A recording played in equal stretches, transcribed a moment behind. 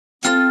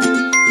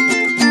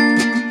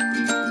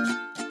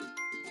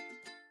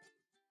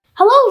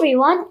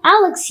everyone,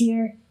 Alex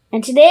here,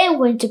 and today I'm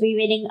going to be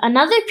reading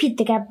another Pete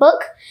the Cat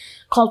book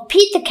called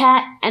Pete the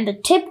Cat and the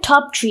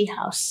Tip-Top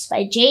Treehouse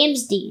by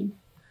James Dean.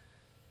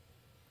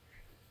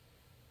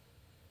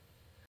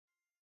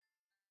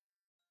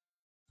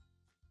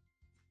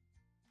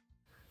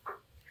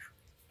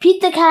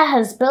 Pete the Cat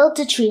has built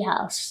a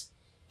treehouse.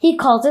 He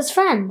calls his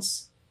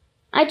friends.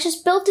 "I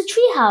just built a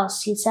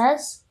treehouse," he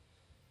says.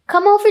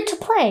 "Come over to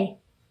play."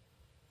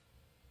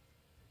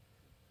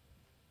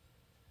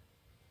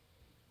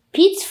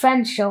 Pete's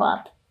friends show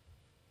up.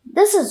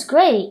 "This is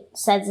great,"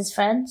 says his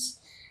friends,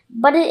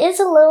 "but it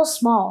is a little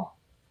small."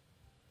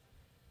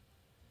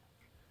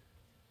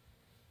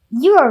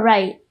 "You are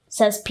right,"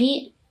 says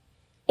Pete.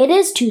 "It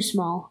is too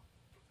small.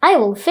 I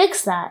will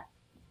fix that."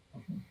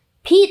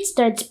 Pete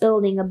starts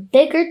building a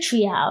bigger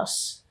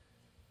treehouse.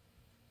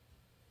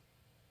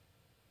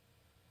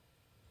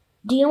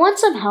 "Do you want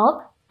some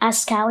help?"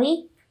 asks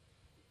Callie.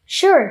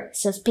 "Sure,"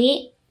 says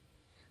Pete.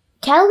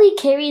 Callie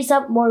carries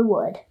up more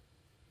wood.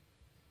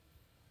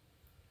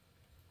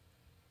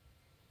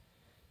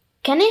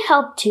 "Can I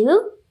help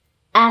too?"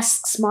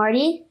 asks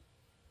Marty.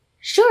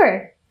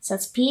 "Sure,"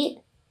 says Pete.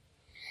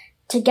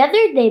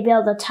 Together they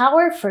build a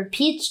tower for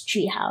Pete's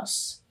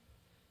treehouse.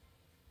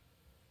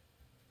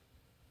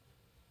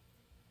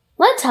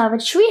 "Let's have a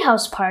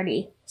treehouse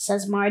party,"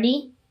 says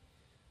Marty.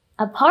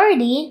 "A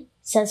party?"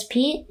 says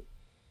Pete.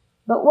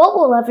 "But what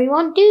will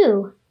everyone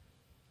do?"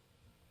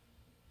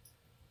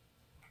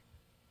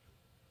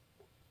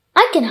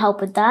 "I can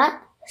help with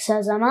that,"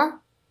 says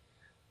Emma.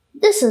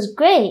 "This is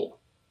great,"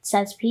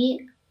 says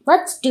Pete.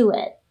 "Let's do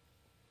it."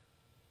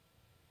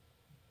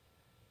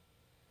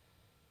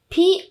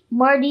 Pete,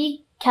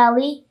 Marty,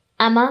 Callie,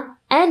 Emma,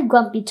 and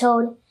Grumpy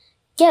Toad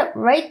get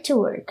right to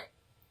work.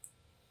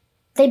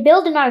 They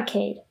build an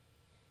arcade.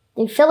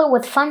 They fill it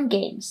with fun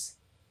games.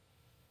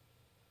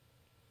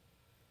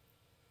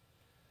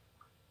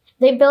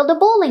 They build a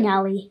bowling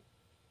alley.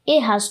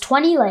 It has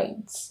 20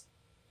 lanes.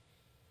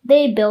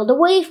 They build a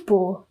wave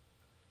pool.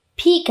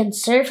 Pete can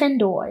surf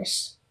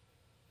indoors.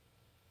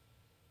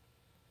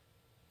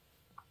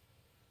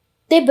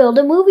 They build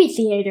a movie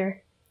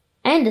theater,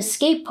 and a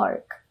skate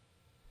park,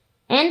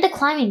 and a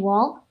climbing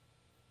wall,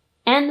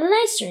 and an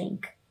ice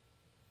rink.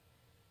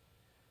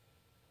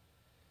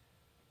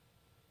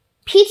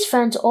 Pete's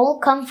friends all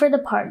come for the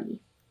party.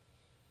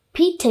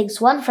 Pete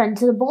takes one friend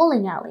to the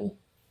bowling alley.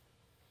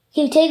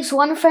 He takes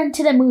one friend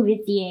to the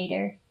movie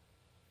theater.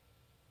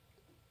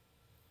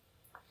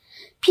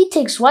 Pete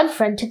takes one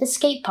friend to the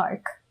skate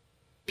park.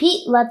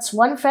 Pete lets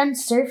one friend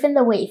surf in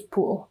the wave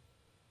pool.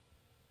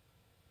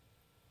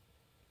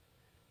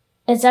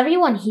 "Is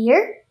everyone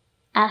here?"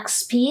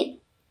 asks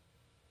Pete.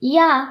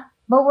 "Yeah,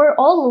 but we're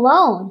all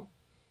alone,"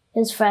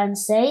 his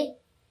friends say.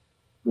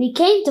 "We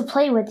came to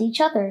play with each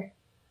other."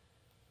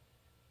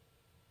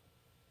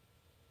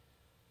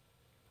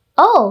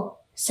 "Oh,"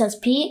 says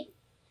Pete.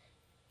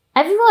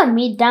 "Everyone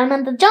meet down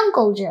in the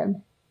jungle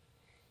gym."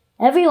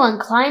 Everyone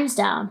climbs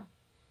down.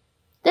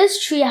 "This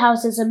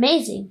treehouse is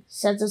amazing,"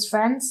 says his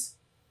friends.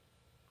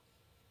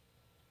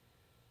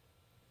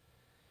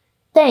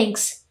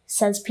 "Thanks,"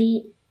 says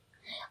Pete.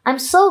 "I'm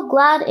so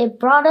glad it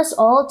brought us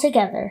all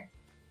together."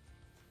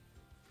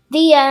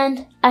 The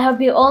end. I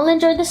hope you all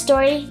enjoyed the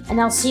story, and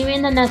I'll see you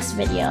in the next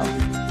video.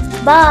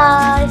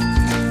 Bye!